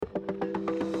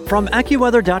From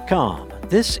AccuWeather.com,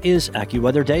 this is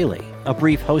AccuWeather Daily, a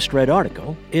brief host-read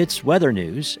article. It's weather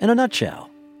news in a nutshell.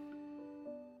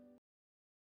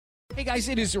 Hey guys,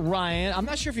 it is Ryan. I'm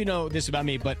not sure if you know this about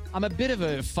me, but I'm a bit of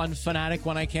a fun fanatic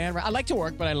when I can. I like to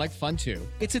work, but I like fun too.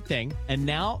 It's a thing. And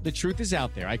now the truth is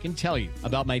out there. I can tell you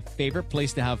about my favorite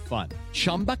place to have fun.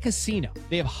 Chumba Casino.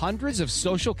 They have hundreds of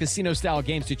social casino style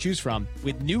games to choose from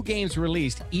with new games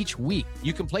released each week.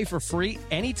 You can play for free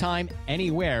anytime,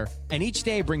 anywhere. And each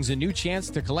day brings a new chance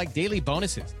to collect daily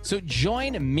bonuses. So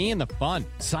join me in the fun.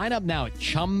 Sign up now at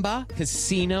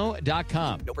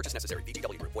ChumbaCasino.com. No purchase necessary.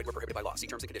 VGW Group. Void where prohibited by law. See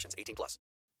terms and conditions. 18+.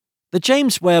 The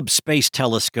James Webb Space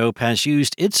Telescope has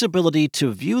used its ability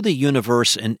to view the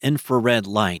universe in infrared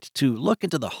light to look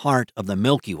into the heart of the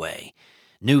Milky Way.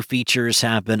 New features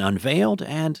have been unveiled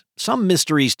and some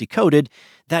mysteries decoded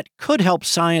that could help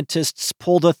scientists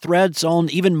pull the threads on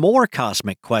even more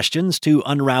cosmic questions to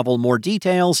unravel more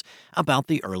details about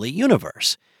the early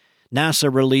universe.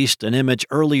 NASA released an image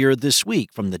earlier this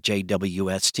week from the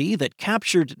JWST that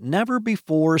captured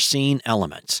never-before-seen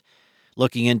elements.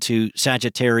 Looking into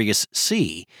Sagittarius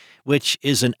C, which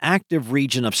is an active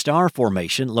region of star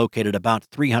formation located about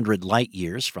 300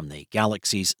 light-years from the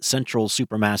galaxy's central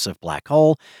supermassive black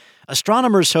hole,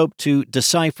 astronomers hope to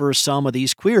decipher some of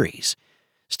these queries.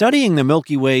 Studying the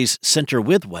Milky Way's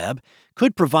center-width web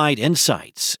could provide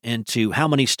insights into how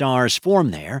many stars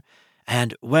form there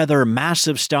and whether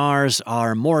massive stars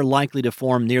are more likely to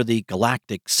form near the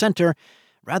galactic center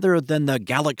rather than the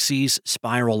galaxy's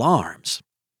spiral arms.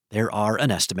 There are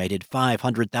an estimated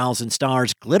 500,000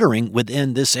 stars glittering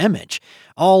within this image,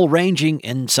 all ranging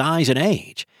in size and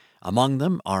age. Among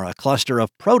them are a cluster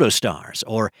of protostars,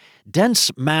 or dense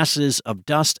masses of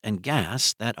dust and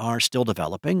gas that are still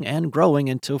developing and growing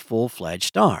into full-fledged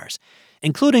stars,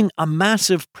 including a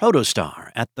massive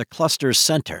protostar at the cluster's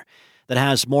center that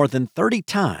has more than 30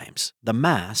 times the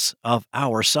mass of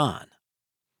our Sun.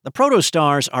 The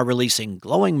protostars are releasing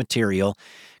glowing material,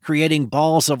 creating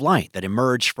balls of light that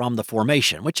emerge from the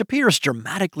formation, which appears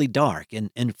dramatically dark in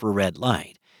infrared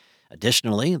light.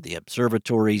 Additionally, the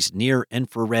observatory's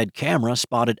near-infrared camera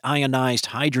spotted ionized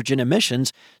hydrogen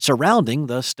emissions surrounding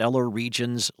the stellar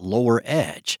region's lower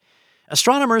edge.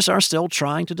 Astronomers are still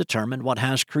trying to determine what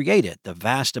has created the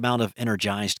vast amount of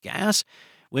energized gas,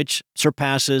 which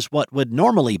surpasses what would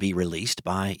normally be released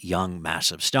by young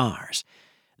massive stars.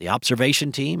 The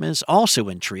observation team is also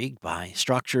intrigued by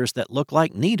structures that look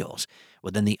like needles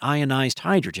within the ionized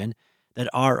hydrogen that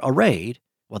are arrayed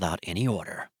without any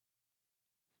order.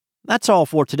 That's all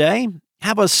for today.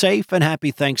 Have a safe and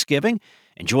happy Thanksgiving.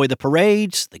 Enjoy the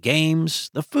parades, the games,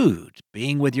 the food,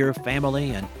 being with your family,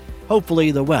 and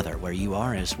hopefully the weather where you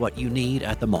are is what you need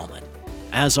at the moment.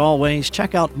 As always,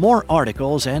 check out more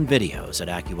articles and videos at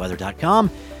AccuWeather.com.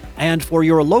 And for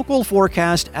your local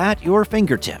forecast at your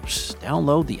fingertips,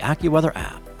 download the AccuWeather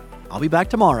app. I'll be back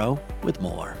tomorrow with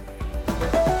more.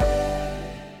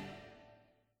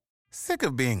 Sick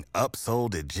of being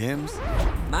upsold at gyms?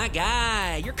 My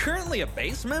guy, you're currently a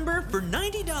base member? For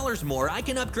 $90 more, I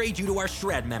can upgrade you to our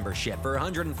Shred membership. For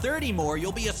 $130 more,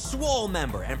 you'll be a Swole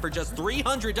member. And for just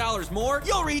 $300 more,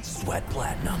 you'll reach Sweat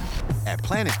Platinum. At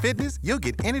Planet Fitness, you'll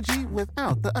get energy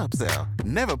without the upsell.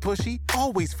 Never pushy,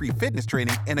 always free fitness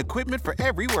training and equipment for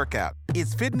every workout.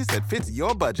 It's fitness that fits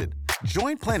your budget.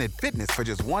 Join Planet Fitness for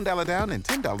just $1 down and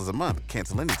 $10 a month.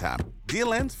 Cancel anytime.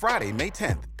 Deal ends Friday, May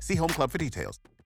 10th. See Home Club for details.